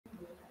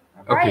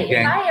All right,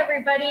 hi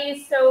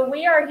everybody. So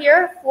we are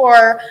here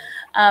for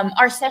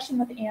our session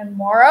with Ann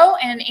Morrow,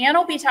 and Ann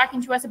will be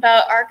talking to us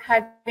about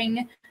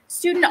archiving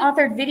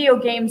student-authored video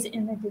games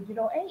in the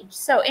digital age.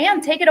 So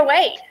Ann, take it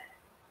away.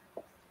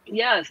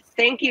 Yes,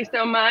 thank you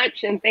so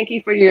much, and thank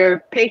you for your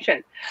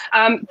patience.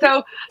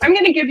 So I'm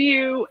going to give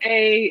you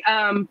a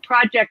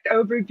project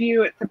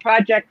overview. It's a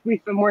project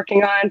we've been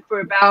working on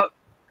for about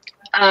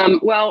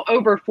well,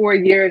 over 4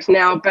 years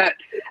now, but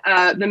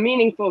the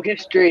meaningful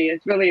history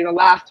is really the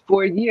last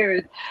 4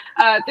 years.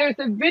 There's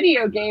a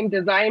video game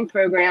design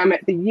program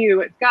at the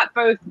U. It's got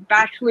both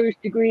bachelor's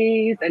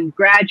degrees and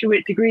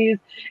graduate degrees.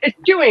 It's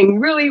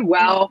doing really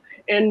well.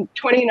 In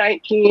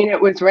 2019,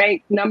 it was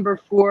ranked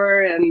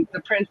 #4 in the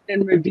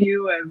Princeton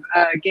Review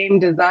of Game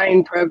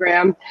Design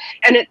Programs,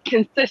 and it's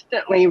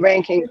consistently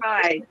ranking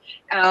high.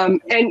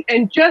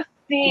 And just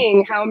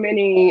seeing how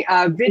many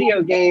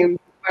video games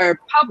are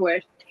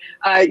published,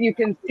 you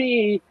can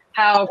see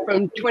how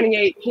from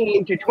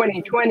 2018 to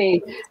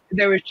 2020,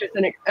 there was just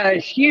a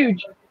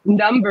huge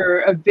number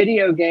of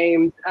video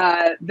games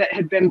that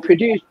had been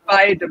produced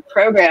by the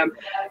program.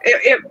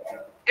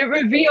 It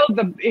revealed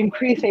the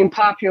increasing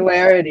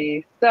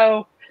popularity.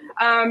 So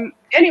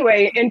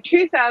anyway, in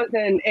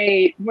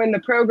 2008, when the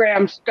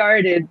program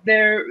started,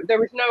 there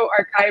was no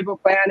archival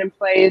plan in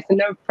place and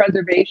no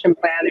preservation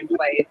plan in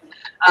place.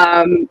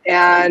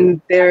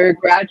 And their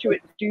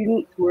graduate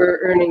students were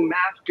earning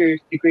master's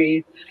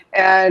degrees.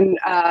 And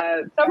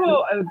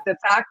several of the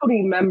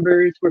faculty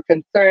members were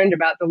concerned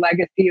about the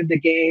legacy of the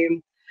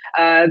game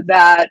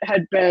that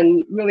had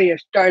been really a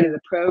start of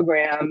the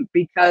program,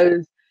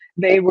 because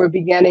they were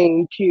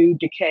beginning to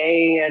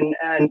decay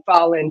and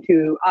fall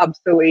into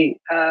obsolete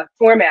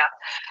format.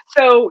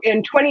 So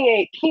in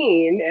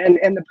 2018,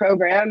 and the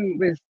program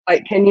was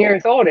like 10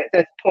 years old at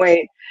this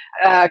point,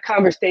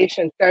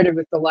 conversation started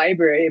with the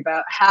library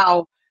about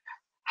how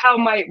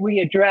might we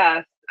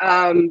address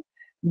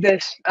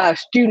this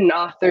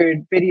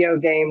student-authored video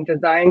game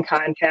design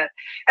content.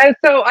 And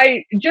so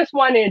I just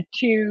wanted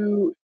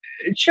to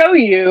show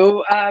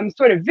you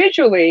sort of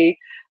visually,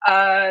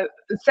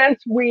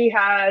 since we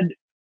had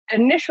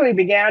initially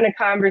began a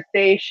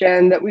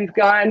conversation, that we've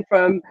gone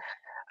from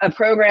a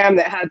program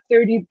that had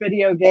 30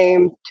 video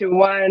games to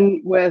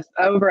one with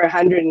over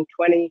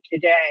 120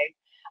 today.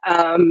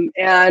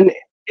 And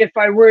if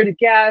I were to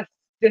guess,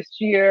 this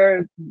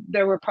year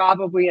there were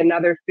probably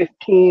another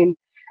 15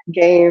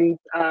 games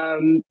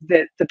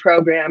that the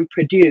program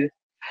produced.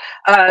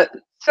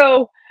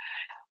 So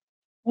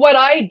what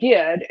I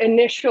did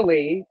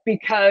initially,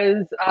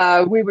 because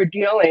we were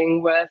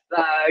dealing with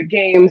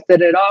games that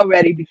had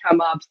already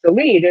become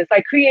obsolete, is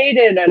I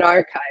created an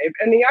archive.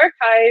 And the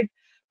archive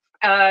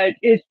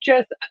is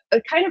just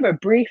a kind of a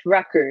brief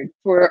record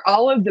for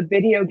all of the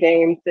video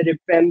games that have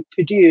been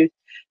produced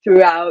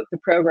throughout the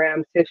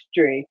program's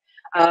history.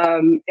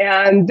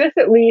 And this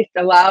at least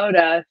allowed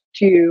us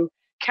to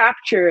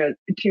capture,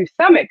 to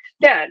some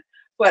extent,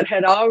 what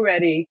had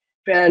already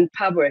been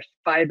published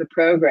by the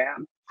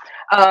program.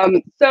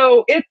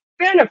 So it's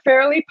been a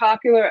fairly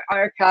popular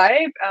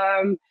archive,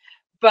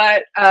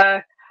 but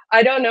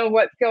I don't know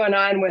what's going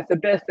on with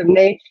Abyss of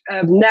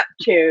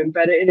Neptune,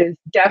 but it is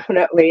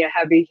definitely a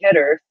heavy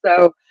hitter.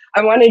 So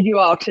I wanted you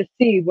all to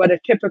see what a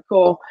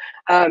typical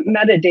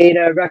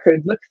metadata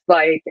record looks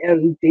like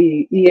in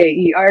the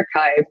EAE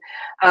archive.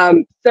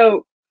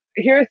 So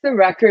here's the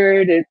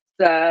record.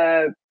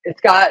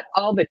 It's got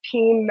all the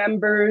team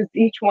members.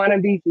 Each one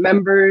of these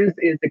members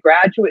is a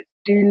graduate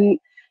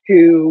student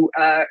who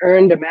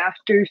earned a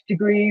master's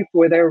degree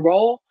for their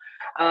role.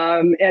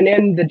 And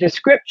in the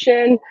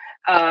description,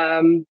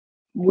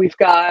 we've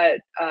got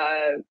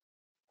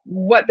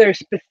what their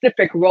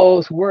specific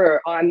roles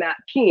were on that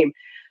team.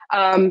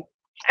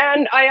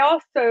 And I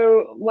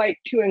also like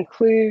to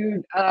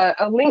include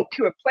a link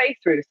to a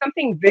playthrough,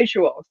 something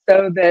visual,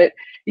 so that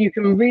you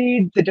can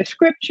read the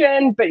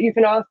description, but you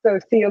can also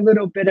see a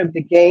little bit of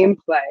the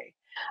gameplay.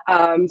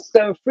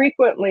 So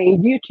frequently,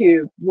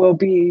 YouTube will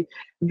be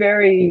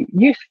very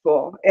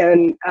useful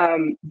in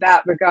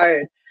that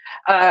regard.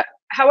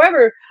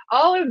 However,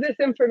 all of this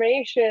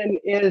information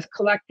is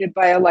collected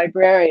by a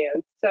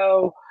librarian.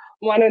 So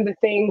one of the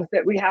things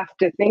that we have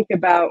to think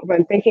about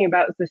when thinking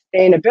about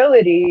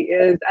sustainability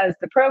is, as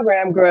the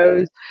program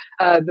grows,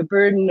 the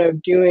burden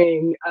of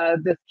doing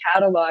this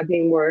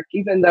cataloging work,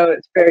 even though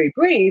it's very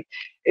brief,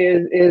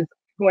 is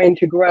going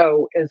to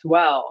grow as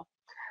well.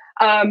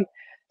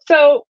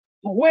 So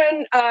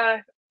when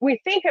we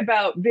think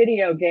about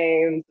video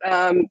games,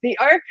 the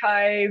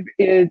archive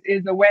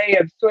is a way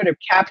of sort of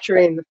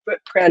capturing the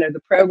footprint of the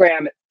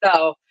program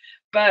itself.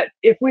 But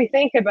if we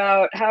think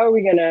about how are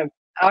we going to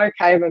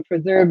archive and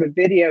preserve a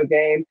video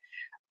game,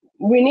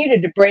 we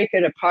needed to break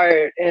it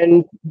apart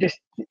and just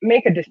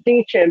make a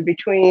distinction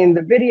between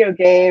the video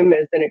game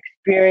as an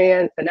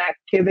experience, an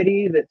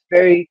activity that's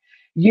very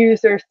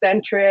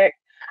user-centric,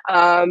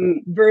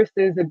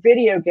 versus a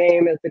video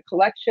game as a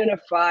collection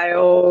of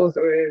files,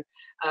 or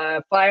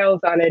files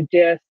on a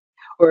disk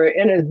or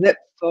in a zip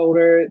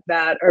folder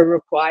that are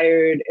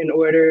required in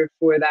order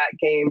for that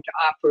game to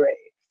operate.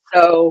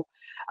 So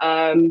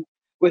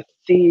with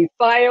the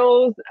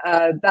files,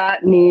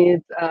 that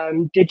needs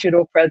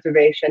digital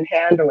preservation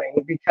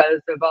handling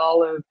because of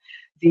all of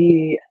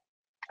the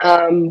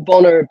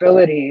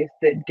vulnerabilities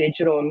that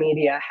digital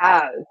media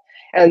has.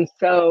 And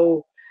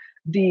so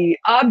the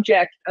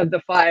object of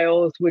the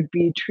files would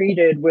be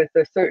treated with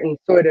a certain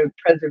sort of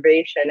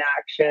preservation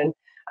action,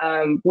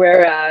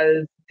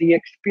 whereas the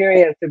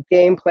experience of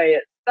gameplay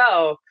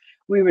itself,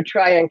 we would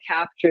try and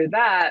capture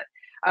that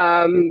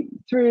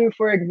through,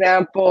 for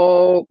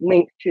example,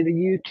 link to the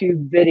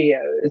YouTube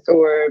videos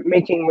or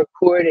making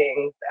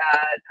recordings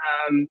at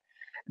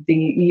the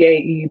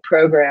EAE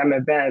program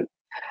events.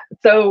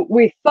 So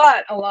we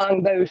thought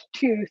along those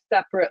two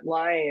separate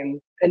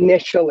lines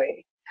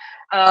initially.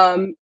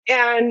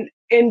 And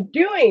in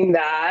doing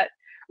that,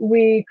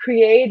 we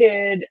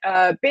created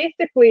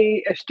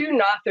basically a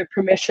student author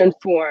permission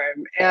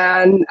form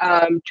and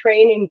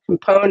training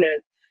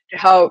components to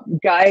help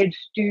guide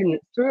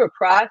students through a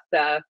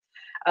process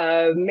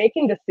of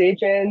making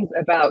decisions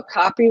about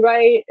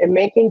copyright and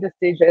making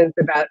decisions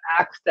about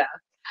access.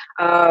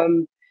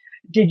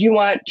 Did you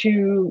want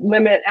to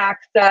limit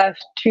access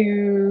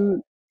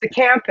to the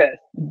campus?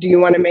 Do you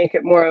want to make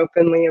it more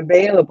openly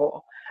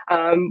available?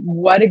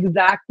 What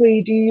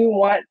exactly do you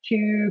want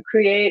to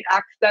create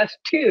access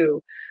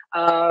to?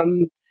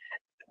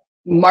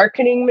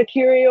 Marketing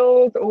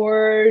materials,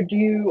 or do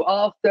you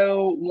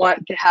also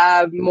want to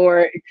have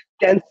more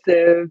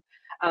extensive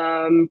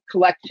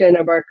collection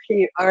of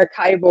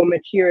archival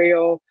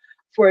material?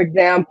 For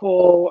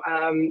example,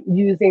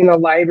 using the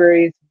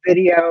library's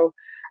video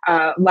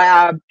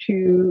lab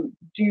to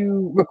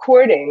do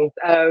recordings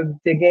of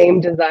the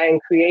game design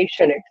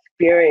creation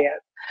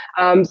experience.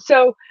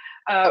 So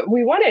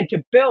we wanted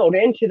to build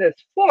into this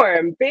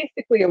form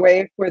basically a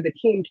way for the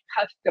team to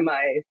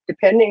customize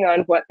depending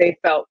on what they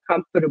felt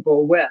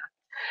comfortable with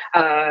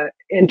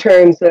in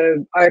terms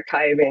of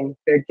archiving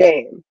their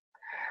game.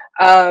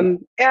 And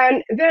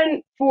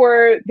then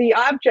for the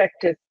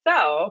object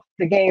itself,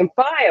 the game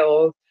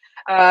files,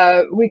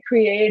 we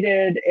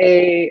created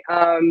a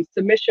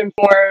submission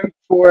form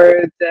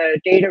for the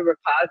data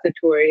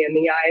repository in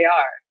the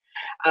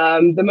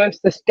IR. The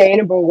most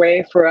sustainable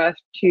way for us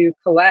to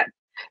collect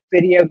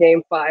video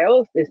game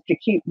files is to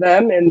keep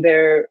them in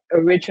their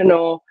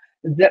original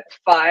zip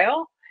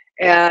file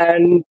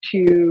and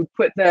to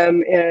put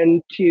them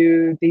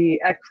into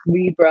the Ex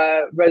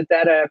Libra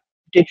Rosetta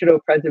digital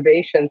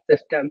preservation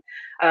system.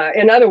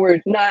 In other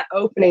words, not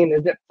opening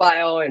the zip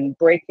file and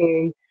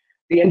breaking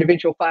the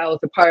individual files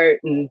apart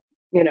and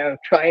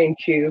trying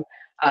to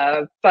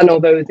funnel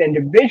those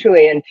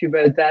individually into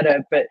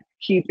Rosetta, but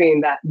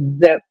keeping that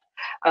zip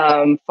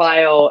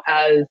file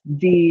as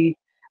the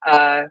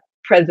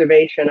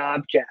preservation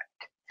object.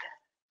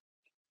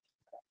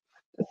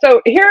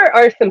 So here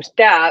are some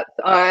stats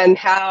on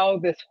how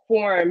this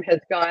form has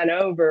gone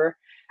over.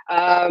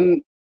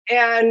 And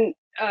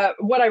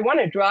what I want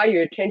to draw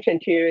your attention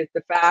to is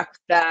the fact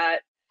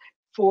that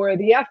for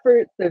the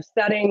efforts of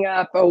setting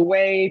up a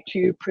way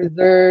to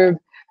preserve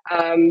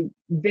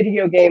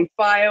video game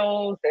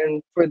files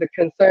and for the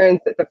concerns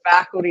that the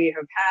faculty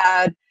have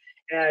had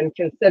and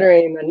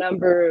considering the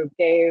number of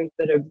games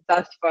that have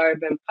thus far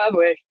been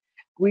published,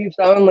 we've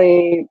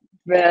only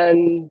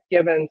been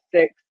given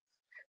 6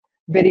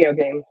 video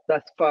games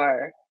thus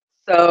far.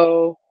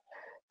 So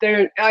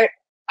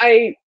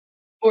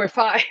or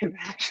 5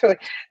 actually.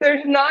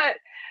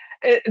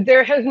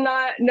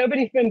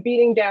 Nobody's been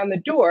beating down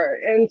the door.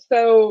 And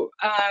so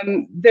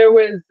there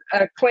was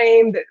a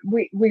claim that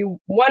we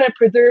want to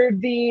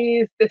preserve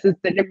these. This is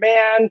the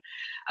demand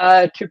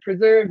to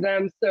preserve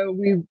them. So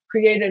we've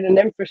created an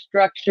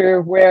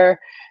infrastructure where,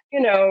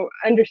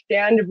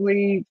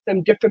 understandably,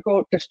 some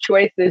difficult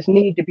choices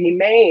need to be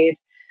made.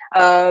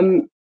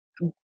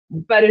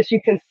 But as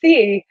you can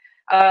see,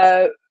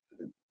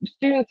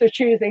 students are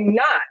choosing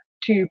not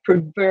to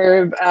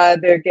preserve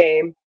their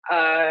game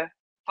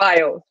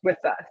files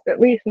with us, at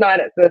least not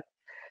at this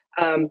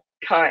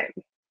time.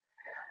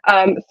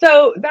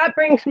 So that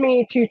brings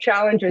me to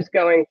challenges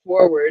going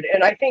forward.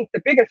 And I think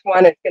the biggest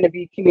one is going to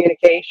be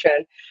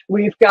communication.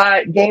 We've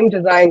got game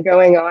design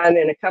going on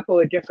in a couple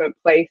of different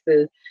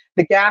places.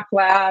 The GAP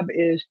lab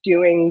is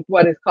doing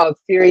what is called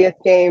serious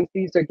games.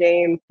 These are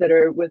games that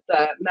are with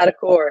a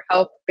medical or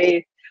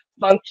health-based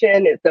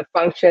function. It's a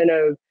function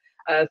of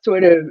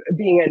sort of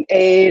being an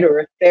aid or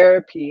a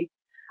therapy.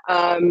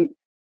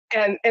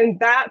 And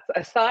that's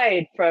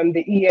aside from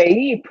the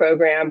EAE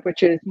program,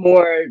 which is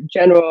more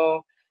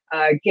general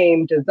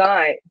game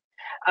design.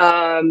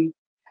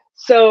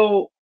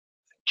 So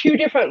 2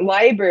 different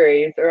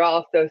libraries are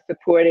also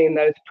supporting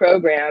those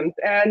programs,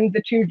 and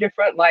the 2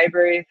 different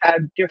libraries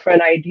have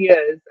different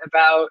ideas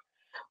about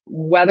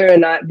whether or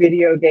not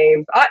video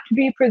games ought to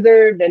be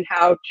preserved and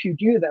how to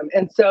do them,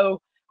 and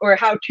so, or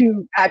how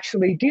to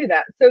actually do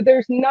that. So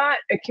there's not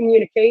a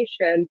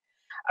communication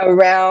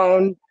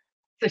around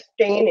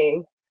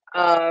sustaining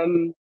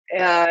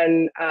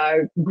and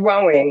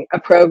growing a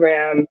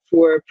program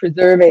for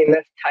preserving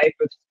this type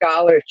of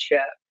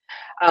scholarship.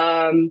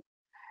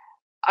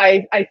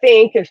 I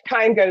think as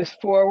time goes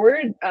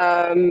forward,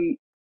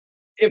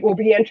 it will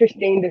be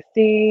interesting to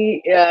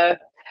see if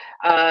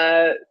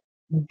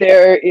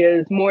there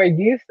is more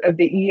use of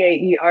the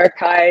EAE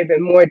archive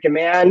and more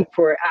demand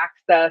for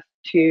access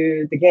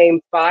to the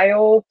game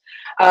files.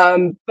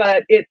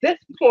 But at this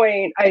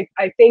point, I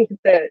think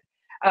that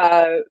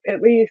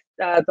at least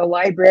the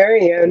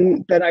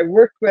librarian that I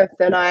work with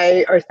and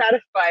I are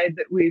satisfied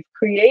that we've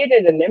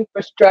created an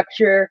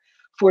infrastructure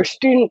for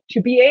students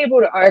to be able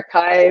to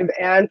archive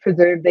and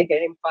preserve their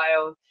game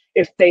files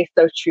if they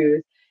so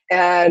choose.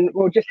 And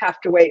we'll just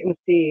have to wait and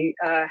see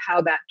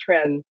how that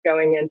trends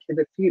going into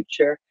the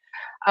future.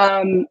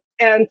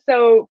 And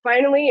so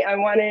finally, I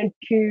wanted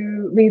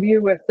to leave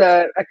you with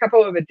a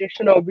couple of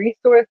additional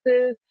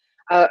resources,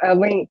 a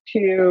link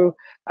to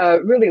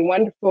a really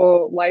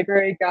wonderful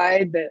library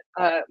guide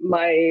that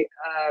my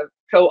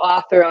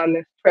co-author on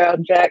this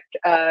project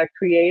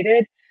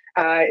created.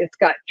 It's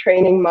got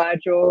training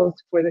modules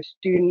for the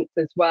students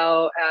as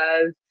well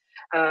as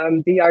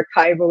the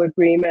archival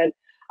agreement.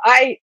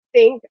 I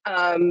think,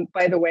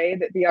 by the way,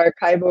 that the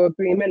archival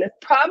agreement is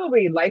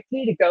probably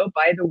likely to go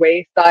by the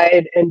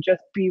wayside and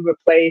just be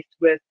replaced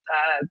with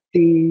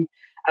the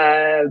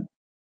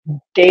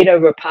data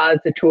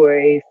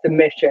repository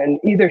submission.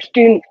 Either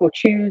students will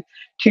choose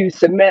to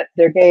submit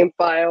their game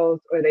files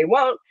or they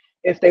won't.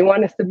 If they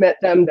want to submit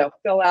them, they'll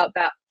fill out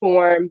that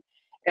form.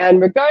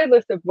 And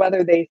regardless of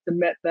whether they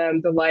submit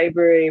them, the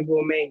library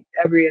will make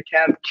every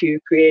attempt to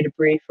create a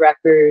brief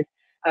record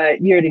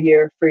year to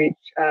year for each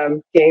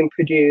game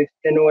produced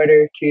in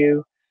order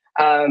to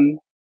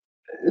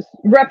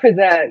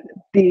represent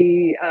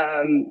the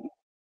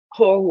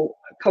whole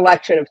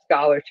collection of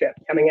scholarship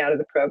coming out of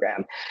the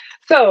program.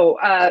 So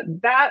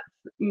that's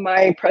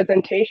my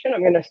presentation.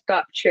 I'm going to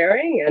stop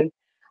sharing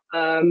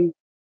and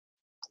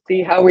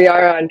see how we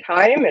are on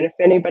time and if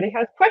anybody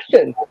has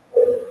questions.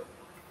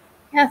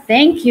 Yeah,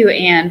 thank you,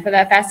 Anne, for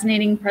that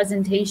fascinating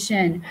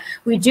presentation.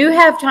 We do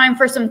have time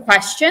for some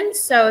questions.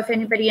 So if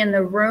anybody in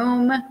the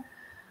room,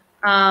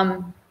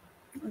 let's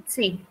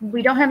see,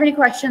 we don't have any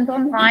questions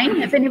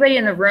online. If anybody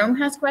in the room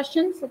has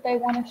questions that they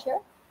want to share.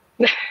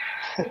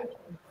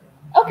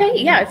 Okay,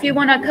 yeah, if you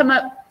want to come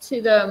up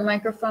to the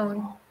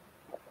microphone,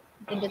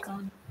 I think it's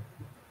on.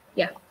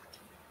 Yeah.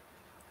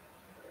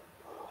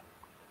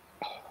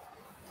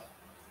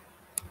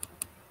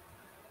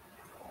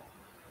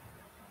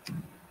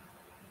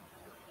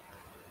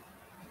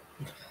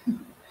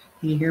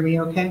 Can you hear me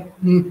okay?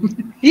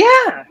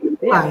 Yeah.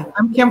 Hi,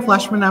 I'm Kim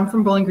Fleshman. I'm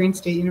from Bowling Green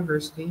State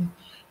University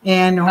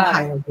in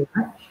Ohio.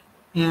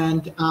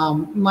 And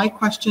my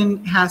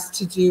question has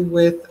to do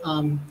with,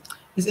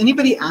 is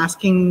anybody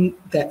asking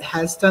that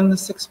has done the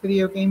 6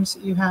 video games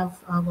that you have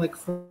like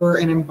for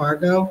an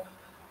embargo?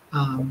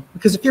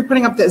 Because if you're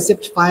putting up that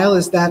zipped file,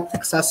 is that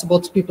accessible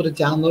to people to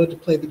download to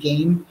play the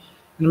game?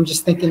 And I'm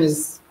just thinking,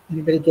 is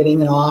anybody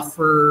getting an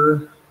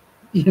offer,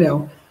 you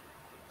know,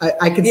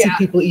 I can see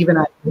people even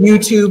on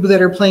YouTube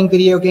that are playing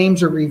video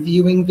games or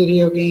reviewing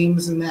video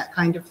games and that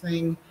kind of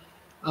thing.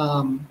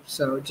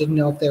 So didn't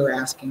know if they were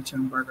asking to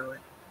embargo it.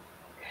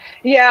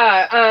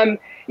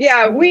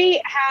 Yeah, we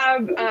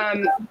have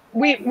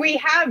we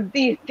have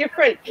these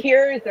different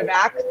tiers of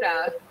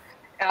access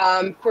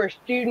for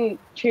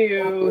students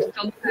to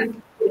select.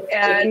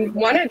 And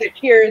one of the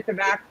tiers of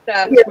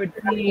access would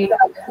be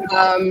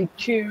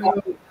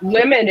to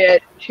limit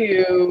it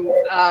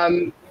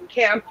to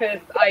campus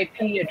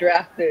IP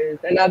addresses.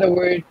 In other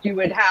words, you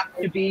would have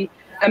to be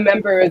a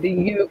member of the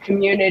U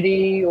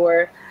community,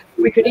 or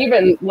we could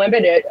even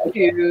limit it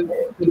to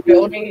the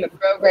building the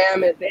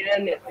program is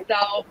in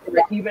itself, or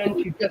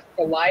even to just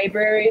the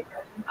library.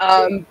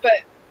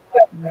 But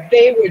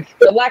they would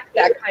select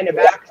that kind of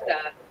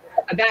access,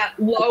 that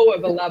low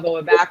of a level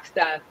of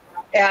access.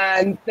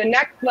 And the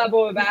next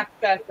level of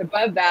access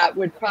above that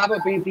would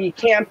probably be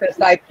campus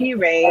IP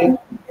range.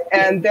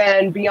 And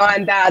then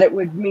beyond that, it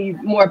would be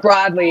more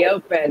broadly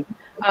open.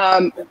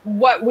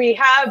 What we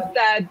have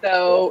said,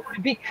 though,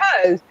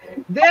 because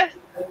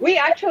we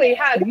actually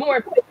had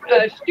more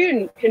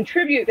students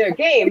contribute their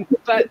games,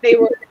 but they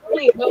were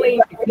only willing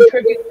to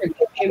contribute their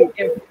game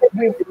if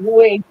we were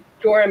willing to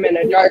store them in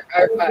a dark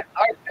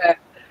archive.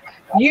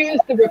 Use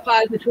the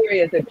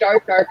repository as a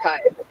dark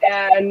archive,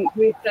 and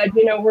we said,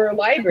 you know, we're a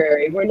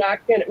library. We're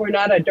not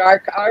a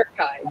dark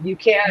archive. You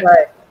can't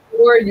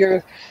store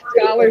your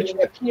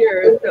scholarship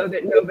here so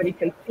that nobody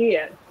can see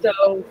it.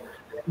 So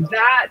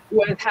that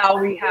was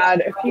how we had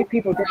a few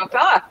people drop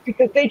off,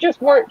 because they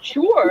just weren't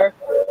sure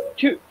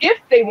if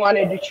they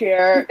wanted to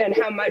share and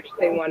how much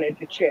they wanted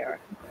to share.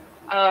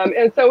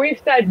 And so we've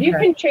said, you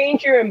can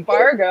change your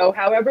embargo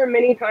however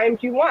many times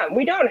you want.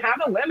 We don't have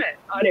a limit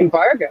on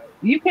embargo.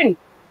 You can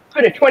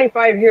put a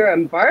 25-year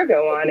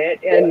embargo on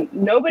it and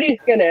nobody's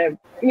gonna,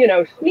 you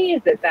know,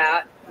 sneeze at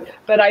that.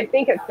 But I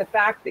think it's the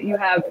fact that you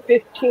have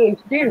 15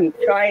 students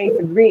trying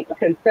to reach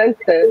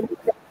consensus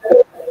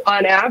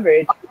on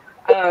average.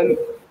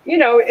 You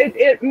know,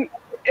 it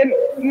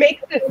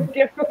makes this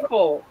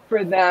difficult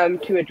for them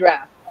to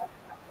address.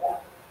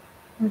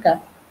 Okay,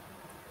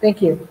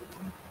 thank you.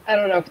 I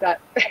don't know if that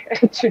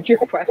answered your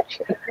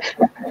question.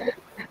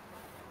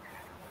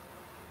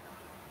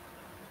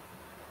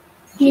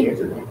 She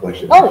answered my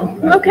question. Oh,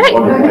 okay. I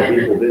wonder why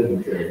people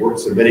didn't work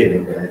submitting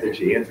them, but I think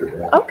she answered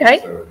that. Okay.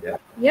 So, yeah.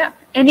 Yeah.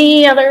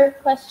 Any other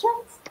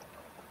questions?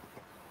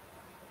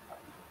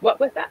 What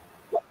was that?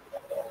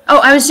 Oh,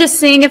 I was just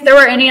seeing if there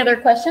were any other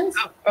questions.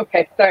 Oh,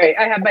 okay, sorry.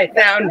 I have my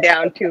sound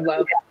down too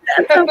low.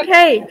 That's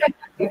okay.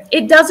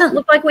 It doesn't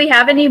look like we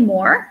have any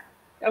more.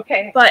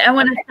 Okay. But I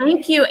want to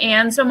thank you,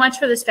 Anne, so much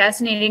for this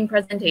fascinating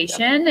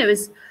presentation. I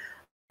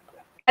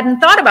hadn't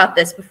thought about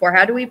this before.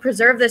 How do we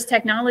preserve this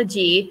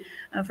technology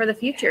for the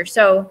future?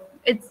 So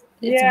it's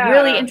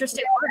really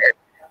interesting work.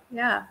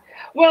 Yeah.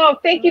 Well,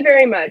 thank you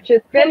very much.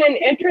 It's been an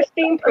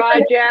interesting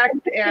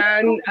project,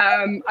 and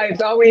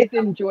I've always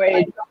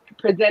enjoyed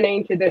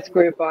presenting to this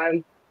group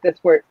on this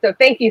work. So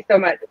thank you so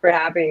much for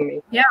having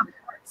me. Yeah,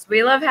 so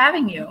we love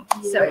having you.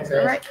 So, Thanks,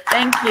 all right,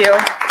 thank you.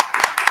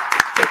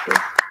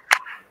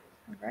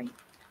 All right.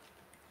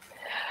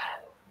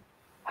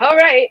 All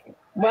right.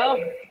 Well,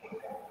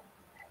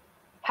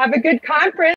 have a good conference.